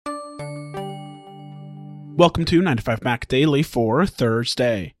Welcome to 9 to 5 Mac Daily for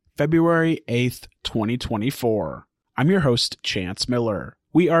Thursday, February 8th, 2024. I'm your host, Chance Miller.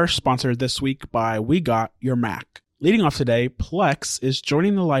 We are sponsored this week by We Got Your Mac. Leading off today, Plex is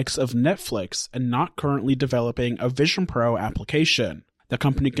joining the likes of Netflix and not currently developing a Vision Pro application. The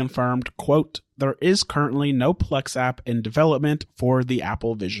company confirmed, quote, "There is currently no Plex app in development for the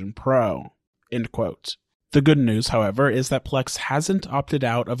Apple Vision Pro," end quote. The good news, however, is that Plex hasn't opted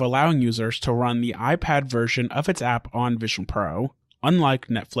out of allowing users to run the iPad version of its app on Vision Pro, unlike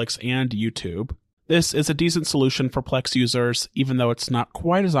Netflix and YouTube. This is a decent solution for Plex users, even though it's not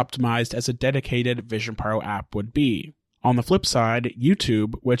quite as optimized as a dedicated Vision Pro app would be. On the flip side,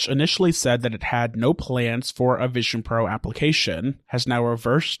 YouTube, which initially said that it had no plans for a Vision Pro application, has now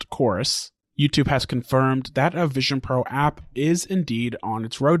reversed course. YouTube has confirmed that a Vision Pro app is indeed on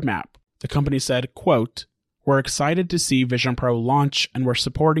its roadmap. The company said, quote, "We're excited to see Vision Pro launch, and we're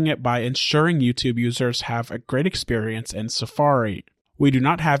supporting it by ensuring YouTube users have a great experience in Safari. We do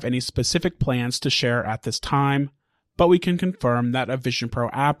not have any specific plans to share at this time, but we can confirm that a Vision Pro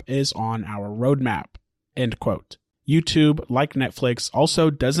app is on our roadmap," end quote. YouTube, like Netflix,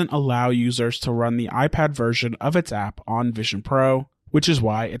 also doesn't allow users to run the iPad version of its app on Vision Pro, which is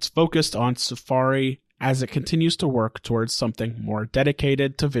why it's focused on Safari as it continues to work towards something more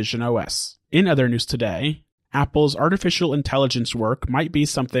dedicated to Vision OS. In other news today, Apple's artificial intelligence work might be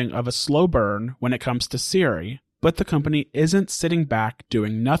something of a slow burn when it comes to Siri, but the company isn't sitting back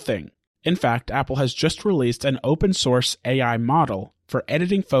doing nothing. In fact, Apple has just released an open source AI model for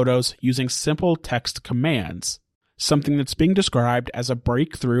editing photos using simple text commands, something that's being described as a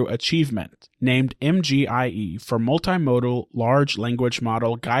breakthrough achievement, named MGIE for Multimodal Large Language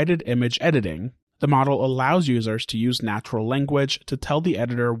Model Guided Image Editing. The model allows users to use natural language to tell the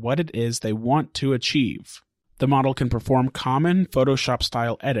editor what it is they want to achieve. The model can perform common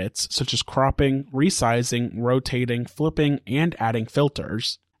Photoshop-style edits such as cropping, resizing, rotating, flipping, and adding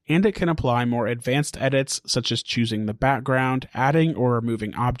filters, and it can apply more advanced edits such as choosing the background, adding or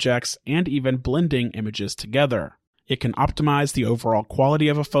removing objects, and even blending images together. It can optimize the overall quality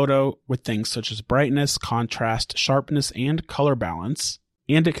of a photo with things such as brightness, contrast, sharpness, and color balance,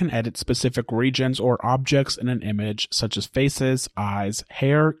 and it can edit specific regions or objects in an image such as faces, eyes,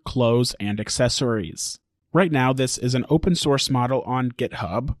 hair, clothes, and accessories. Right now, this is an open source model on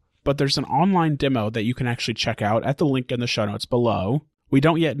GitHub, but there's an online demo that you can actually check out at the link in the show notes below. We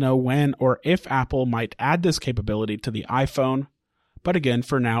don't yet know when or if Apple might add this capability to the iPhone, but again,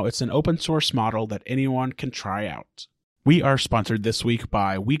 for now, it's an open source model that anyone can try out. We are sponsored this week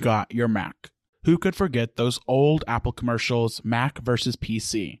by We Got Your Mac. Who could forget those old Apple commercials, Mac versus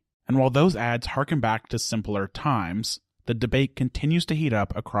PC? And while those ads harken back to simpler times, the debate continues to heat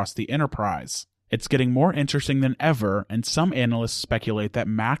up across the enterprise. It's getting more interesting than ever, and some analysts speculate that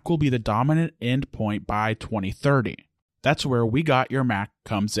Mac will be the dominant endpoint by 2030. That's where We Got Your Mac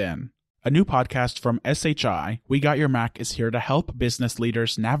comes in. A new podcast from SHI, We Got Your Mac is here to help business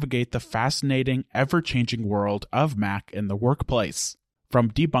leaders navigate the fascinating, ever-changing world of Mac in the workplace.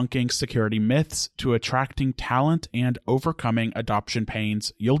 From debunking security myths to attracting talent and overcoming adoption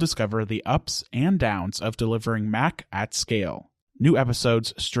pains, you'll discover the ups and downs of delivering Mac at scale. New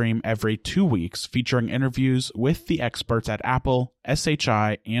episodes stream every 2 weeks, featuring interviews with the experts at Apple,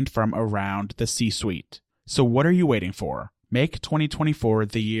 SHI, and from around the C-suite. So what are you waiting for? Make 2024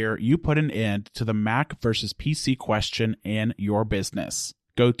 the year you put an end to the Mac versus PC question in your business.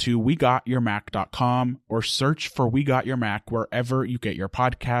 Go to WeGotYourMac.com or search for We Got Your Mac wherever you get your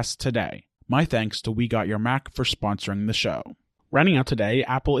podcasts today. My thanks to We Got Your Mac for sponsoring the show. Rounding out today,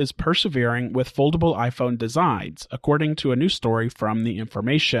 Apple is persevering with foldable iPhone designs, according to a new story from The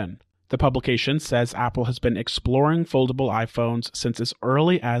Information. The publication says Apple has been exploring foldable iPhones since as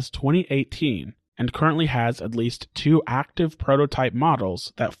early as 2018 and currently has at least 2 active prototype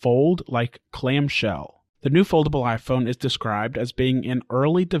models that fold like clamshell. The new foldable iPhone is described as being in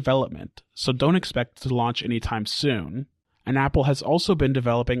early development, so don't expect it to launch anytime soon. And Apple has also been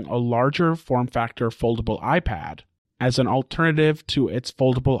developing a larger form factor foldable iPad as an alternative to its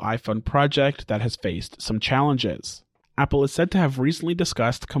foldable iPhone project that has faced some challenges. Apple is said to have recently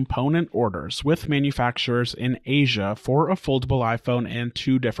discussed component orders with manufacturers in Asia for a foldable iPhone in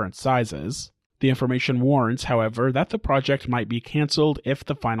 2 different sizes. The Information warns, however, that the project might be canceled if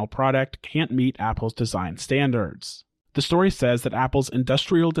the final product can't meet Apple's design standards. The story says that Apple's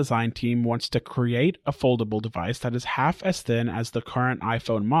industrial design team wants to create a foldable device that is half as thin as the current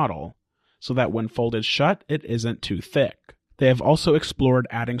iPhone model, so that when folded shut, it isn't too thick. They have also explored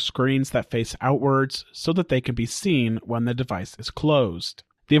adding screens that face outwards so that they can be seen when the device is closed.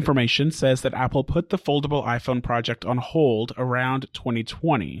 The Information says that Apple put the foldable iPhone project on hold around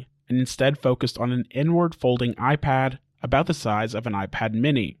 2020, and instead focused on an inward folding iPad about the size of an iPad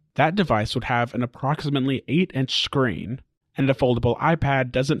mini. That device would have an approximately 8-inch screen, and a foldable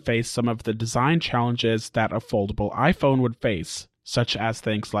iPad doesn't face some of the design challenges that a foldable iPhone would face, such as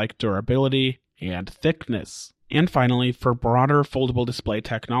things like durability and thickness. And finally, for broader foldable display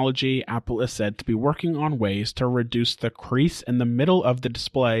technology, Apple is said to be working on ways to reduce the crease in the middle of the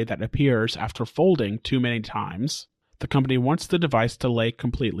display that appears after folding too many times. The company wants the device to lay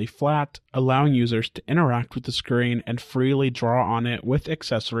completely flat, allowing users to interact with the screen and freely draw on it with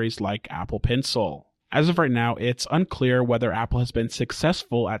accessories like Apple Pencil. As of right now, it's unclear whether Apple has been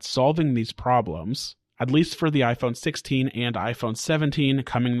successful at solving these problems. At least for the iPhone 16 and iPhone 17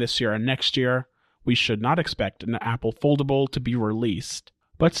 coming this year and next year, we should not expect an Apple Foldable to be released.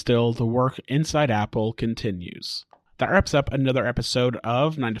 But still, the work inside Apple continues. That wraps up another episode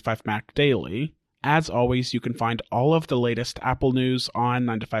of 9to5Mac Daily. As always, you can find all of the latest Apple news on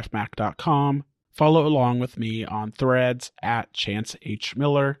 9to5mac.com. Follow along with me on Threads at Chance H.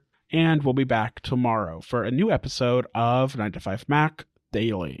 Miller, and we'll be back tomorrow for a new episode of 9to5Mac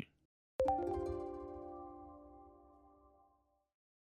Daily.